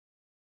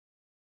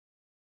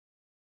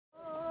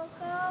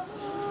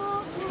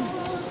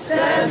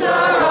stands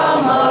our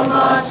alma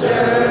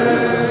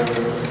mater,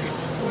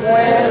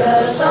 where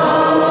the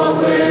summer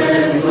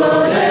winds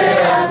blow day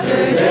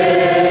after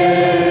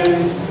day,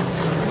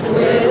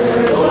 with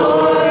her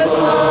doors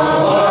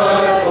flung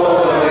wide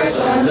for our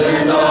sons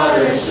and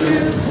daughters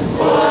true,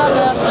 for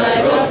the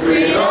flag of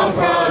freedom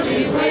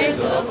proudly waves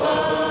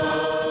above.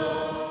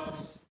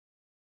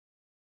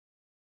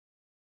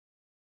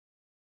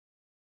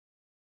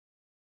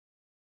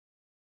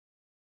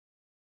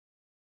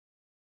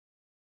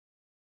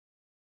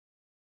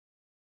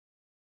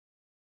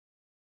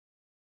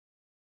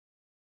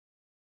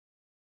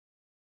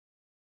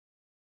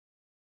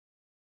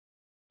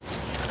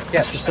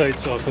 Yes. Mr.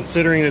 Seitz,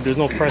 considering that there's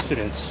no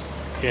precedence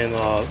in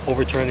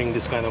overturning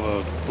this kind of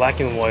a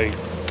black and white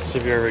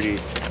severity,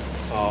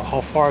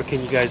 how far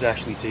can you guys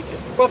actually take it?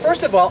 Well,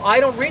 first of all, I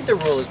don't read the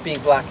rule as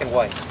being black and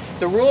white.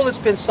 The rule that's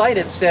been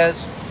cited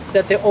says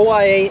that the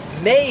OIA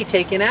may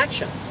take an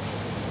action.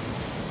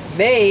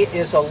 May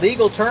is a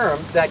legal term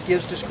that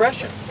gives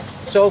discretion.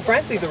 So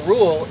frankly, the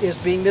rule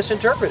is being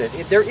misinterpreted.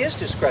 There is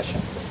discretion.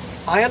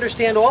 I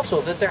understand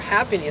also that there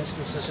have been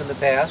instances in the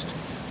past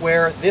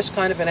where this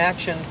kind of an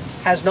action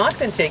has not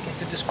been taken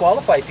to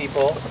disqualify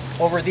people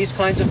over these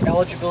kinds of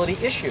eligibility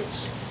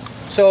issues.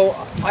 So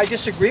I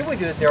disagree with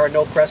you that there are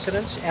no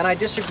precedents, and I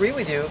disagree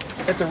with you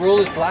that the rule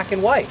is black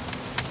and white.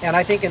 And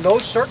I think in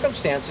those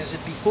circumstances it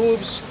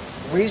behooves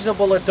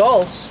reasonable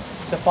adults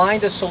to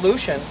find a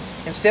solution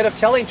instead of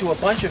telling to a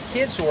bunch of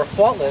kids who are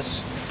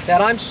faultless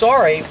that I'm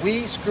sorry,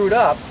 we screwed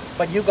up,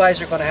 but you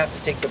guys are going to have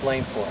to take the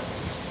blame for it.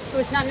 So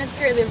it's not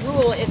necessarily the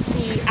rule, it's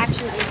the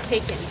action that was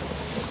taken.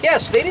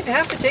 Yes, they didn't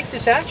have to take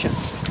this action.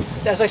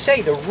 As I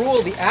say, the rule,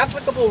 the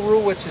applicable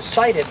rule which is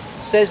cited,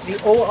 says the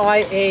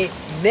OIA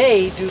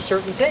may do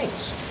certain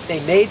things. They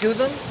may do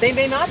them, they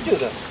may not do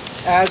them,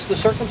 as the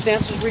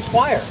circumstances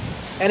require.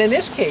 And in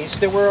this case,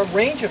 there were a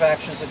range of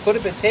actions that could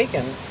have been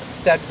taken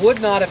that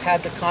would not have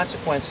had the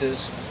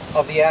consequences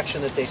of the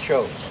action that they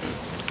chose.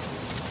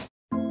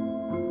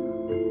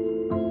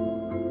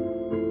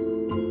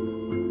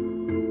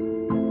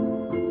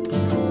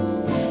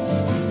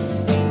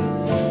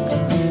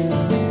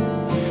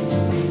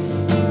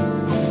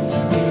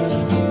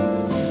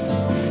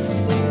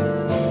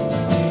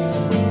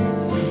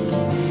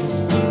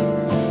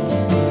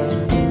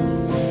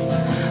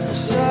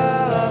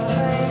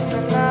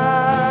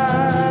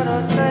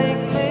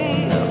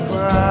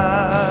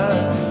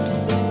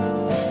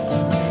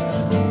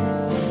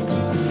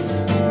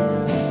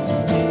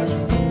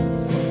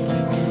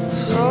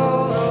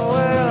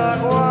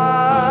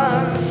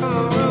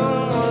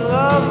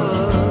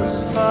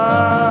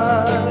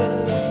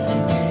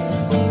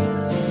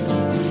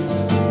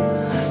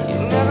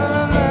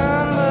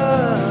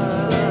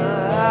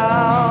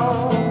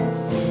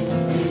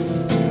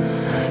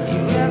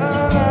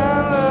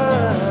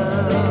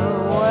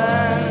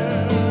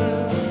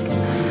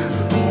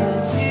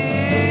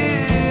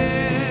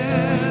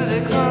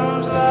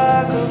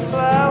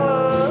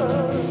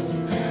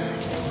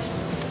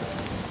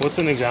 What's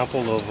an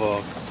example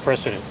of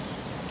precedent?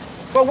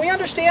 Well, we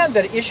understand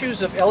that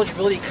issues of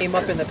eligibility came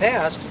up in the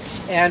past,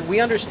 and we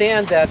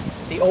understand that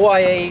the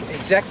OIA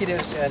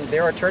executives and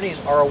their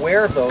attorneys are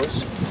aware of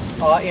those,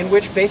 in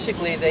which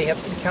basically they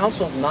have been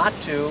counseled not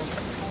to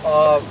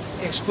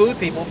exclude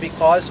people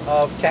because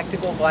of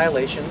technical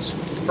violations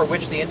for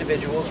which the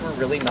individuals were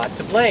really not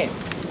to blame,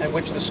 and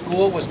which the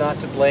school was not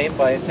to blame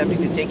by attempting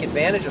to take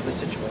advantage of the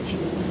situation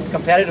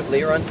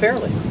competitively or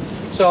unfairly.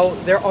 So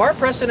there are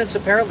precedents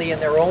apparently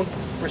in their own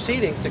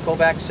proceedings that go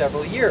back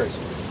several years.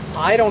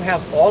 I don't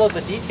have all of the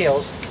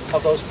details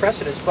of those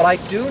precedents, but I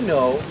do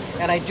know,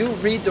 and I do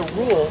read the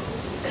rule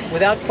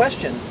without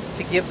question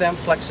to give them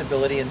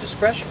flexibility and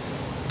discretion.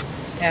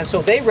 And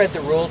so they read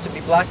the rule to be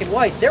black and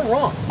white. They're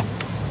wrong.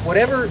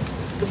 Whatever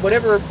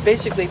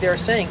basically they're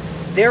saying,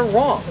 they're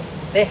wrong.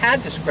 They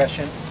had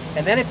discretion,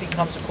 and then it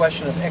becomes a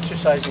question of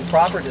exercising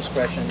proper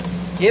discretion,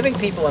 giving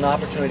people an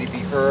opportunity to be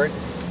heard.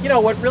 You know,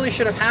 what really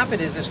should have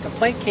happened is this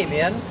complaint came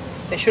in.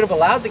 They should have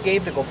allowed the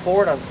game to go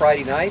forward on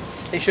Friday night.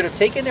 They should have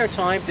taken their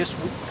time this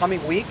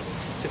coming week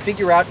to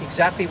figure out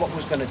exactly what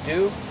was going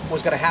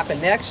to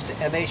happen next,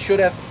 and they should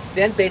have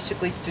then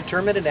basically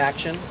determined an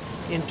action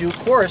in due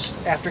course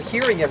after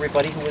hearing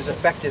everybody who was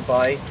affected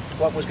by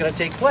what was going to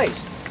take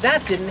place.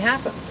 That didn't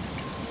happen.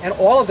 And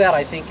all of that,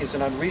 I think, is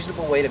an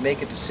unreasonable way to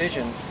make a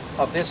decision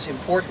of this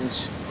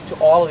importance to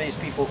all of these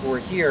people who are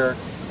here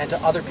and to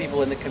other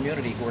people in the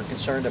community who are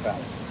concerned about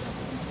it.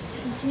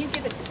 Can you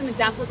give some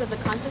examples of the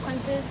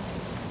consequences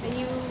that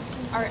you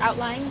are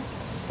outlining?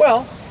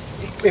 Well,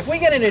 if we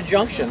get an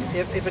injunction,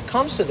 if it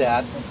comes to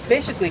that,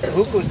 basically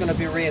Kahuku is going to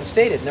be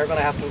reinstated, and they're going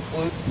to have to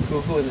include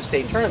Kahuku in the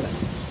state tournament.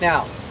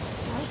 Now,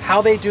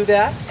 how they do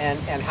that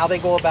and how they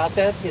go about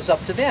that is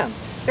up to them.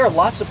 There are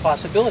lots of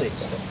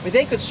possibilities. I mean,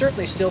 they could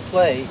certainly still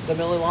play the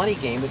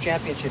Mililani game, the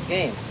championship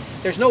game.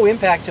 There's no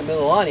impact to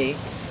Mililani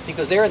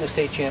because they're in the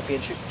state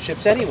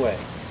championships anyway.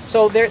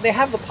 So they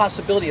have the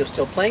possibility of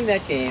still playing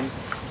that game.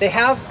 They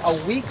have a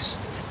week's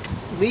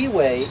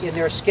leeway in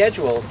their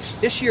schedule.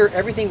 This year,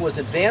 everything was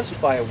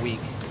advanced by a week.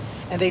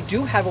 And they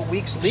do have a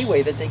week's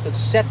leeway that they could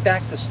set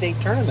back the state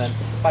tournament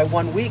by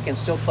 1 week and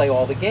still play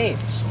all the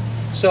games.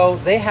 So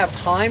they have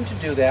time to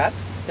do that.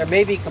 There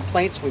may be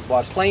complaints. We've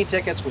bought plane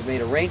tickets, we've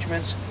made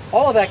arrangements.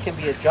 All of that can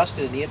be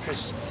adjusted in the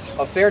interest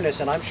of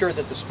fairness, and I'm sure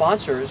that the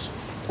sponsors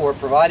who are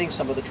providing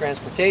some of the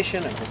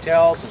transportation and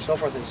hotels and so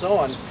forth and so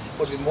on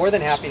would be more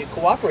than happy to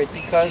cooperate,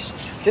 because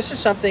this is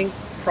something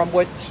from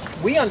what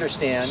we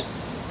understand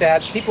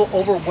that people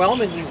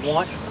overwhelmingly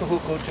want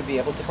Kahuku to be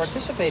able to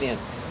participate in.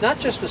 Not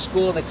just the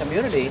school and the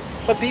community,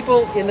 but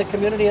people in the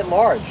community at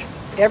large.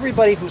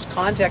 Everybody who's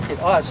contacted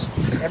us,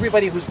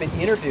 everybody who's been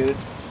interviewed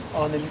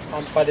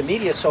by the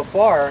media so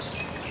far,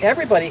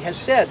 everybody has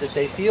said that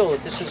they feel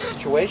that this is a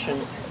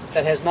situation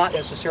that has not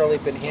necessarily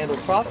been handled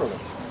properly.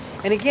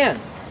 And again,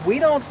 we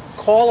don't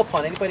call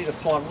upon anybody to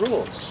flaunt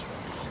rules,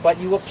 but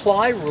you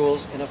apply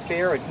rules in a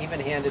fair and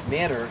even-handed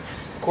manner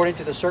according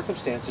to the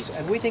circumstances,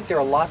 and we think there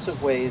are lots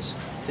of ways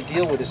to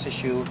deal with this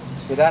issue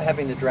without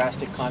having the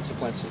drastic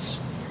consequences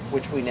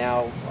which we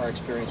now are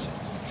experiencing.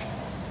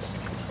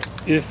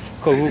 If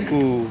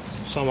Kahuku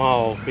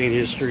somehow made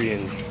history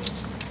and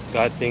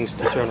got things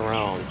to turn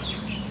around,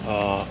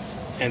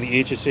 and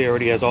the HSA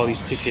already has all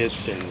these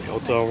tickets and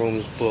hotel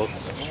rooms booked,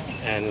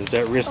 and is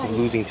at risk of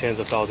losing tens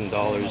of thousands of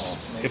dollars,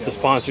 if the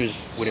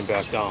sponsors wouldn't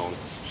back down,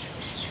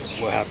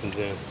 what happens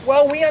then?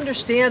 Well, we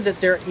understand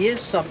that there is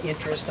some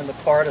interest on the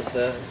part of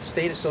the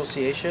state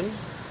association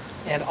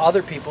and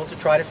other people to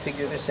try to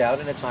figure this out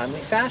in a timely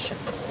fashion.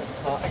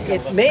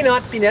 It may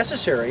not be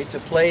necessary to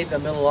play the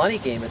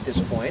Mililani game at this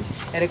point,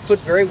 and it could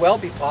very well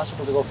be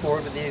possible to go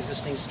forward with the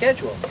existing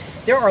schedule.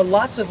 There are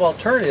lots of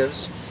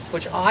alternatives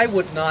which I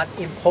would not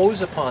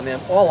impose upon them.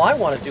 All I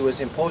want to do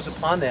is impose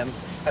upon them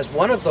as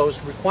one of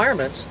those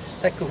requirements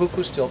that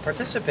Kahuku still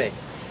participate.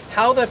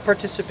 How that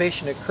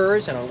participation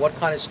occurs and on what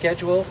kind of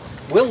schedule,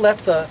 we'll let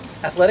the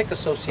athletic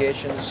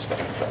associations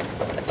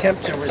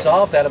attempt to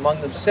resolve that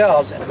among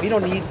themselves, and we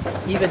don't need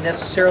even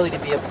necessarily to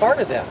be a part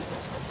of that.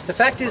 The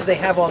fact is they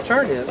have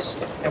alternatives,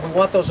 and we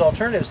want those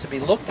alternatives to be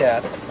looked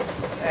at,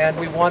 and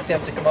we want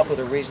them to come up with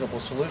a reasonable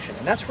solution.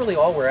 And that's really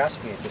all we're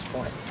asking at this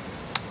point.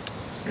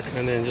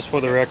 And then just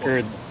for the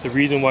record, the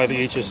reason why the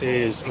HSA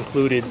is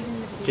included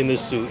in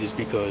this suit is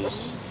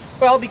because?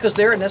 Well, because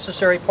they're a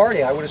necessary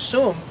party. I would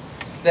assume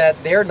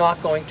that they're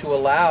not going to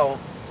allow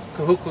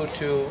Kahuku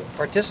to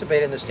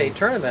participate in the state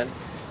tournament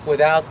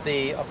without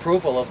the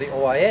approval of the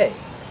OIA.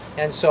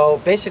 And so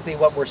basically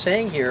what we're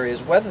saying here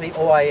is whether the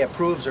OIA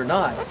approves or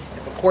not,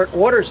 if a court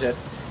orders it,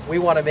 we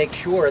want to make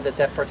sure that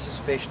that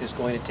participation is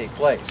going to take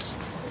place.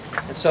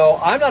 And so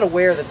I'm not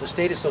aware that the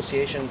state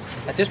association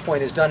at this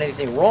point has done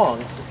anything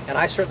wrong, and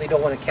I certainly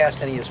don't want to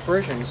cast any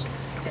aspersions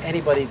to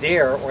anybody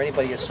there or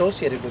anybody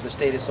associated with the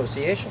state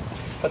association.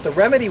 But the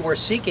remedy we're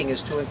seeking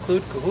is to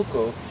include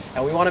Kahuku,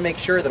 and we want to make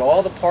sure that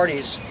all the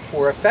parties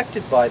who are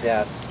affected by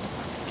that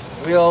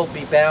will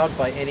be bound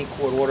by any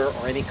court order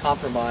or any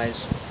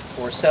compromise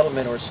or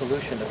settlement or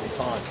solution that we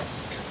find.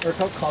 Eric,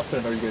 how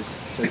confident are you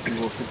guys that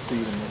you will succeed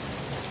in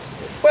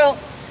this? Well,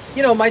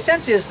 you know, my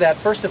sense is that,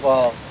 first of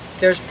all,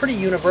 there's pretty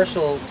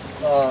universal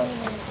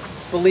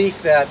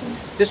belief that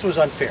this was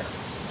unfair.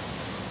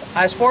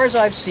 As far as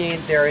I've seen,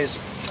 there is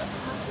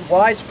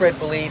widespread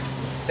belief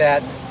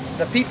that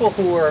the people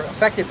who are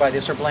affected by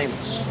this are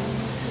blameless.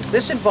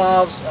 This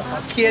involves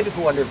a kid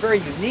who, under very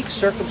unique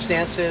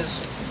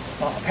circumstances,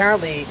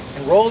 apparently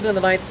enrolled in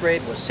the 9th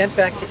grade, was sent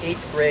back to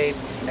 8th grade,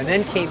 and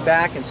then came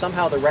back, and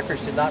somehow the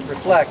records did not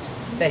reflect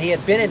that he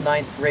had been in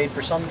 9th grade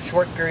for some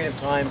short period of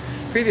time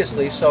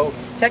previously, so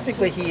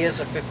technically he is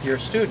a 5th-year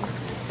student.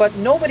 But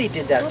nobody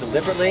did that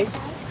deliberately,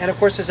 and of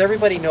course, as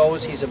everybody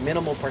knows, he's a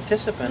minimal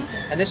participant,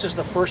 and this is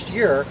the first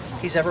year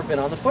he's ever been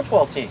on the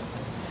football team.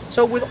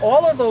 So with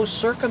all of those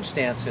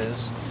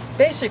circumstances,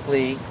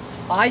 basically,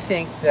 I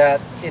think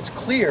that it's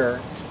clear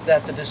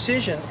that the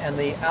decision and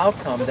the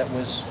outcome that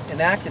was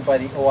enacted by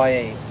the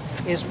OIA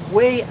is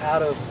way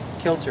out of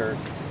kilter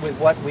with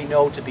what we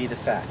know to be the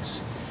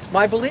facts.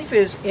 My belief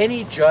is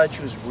any judge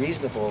who's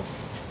reasonable,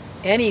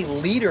 any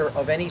leader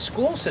of any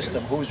school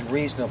system who's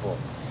reasonable,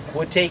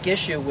 would take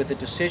issue with the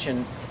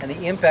decision and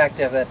the impact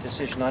of that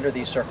decision under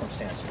these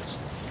circumstances.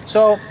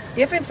 So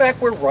if in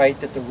fact we're right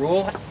that the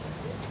rule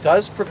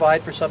does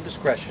provide for some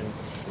discretion,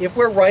 if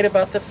we're right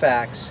about the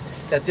facts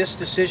that this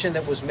decision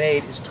that was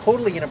made is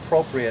totally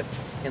inappropriate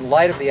in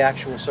light of the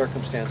actual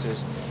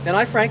circumstances, then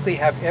I frankly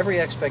have every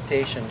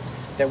expectation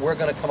that we're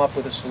going to come up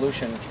with a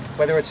solution,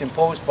 whether it's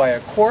imposed by a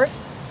court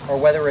or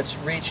whether it's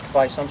reached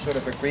by some sort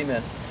of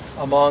agreement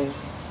among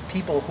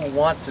people who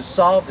want to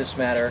solve this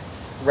matter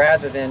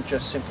rather than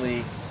just simply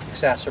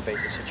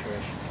exacerbate the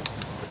situation.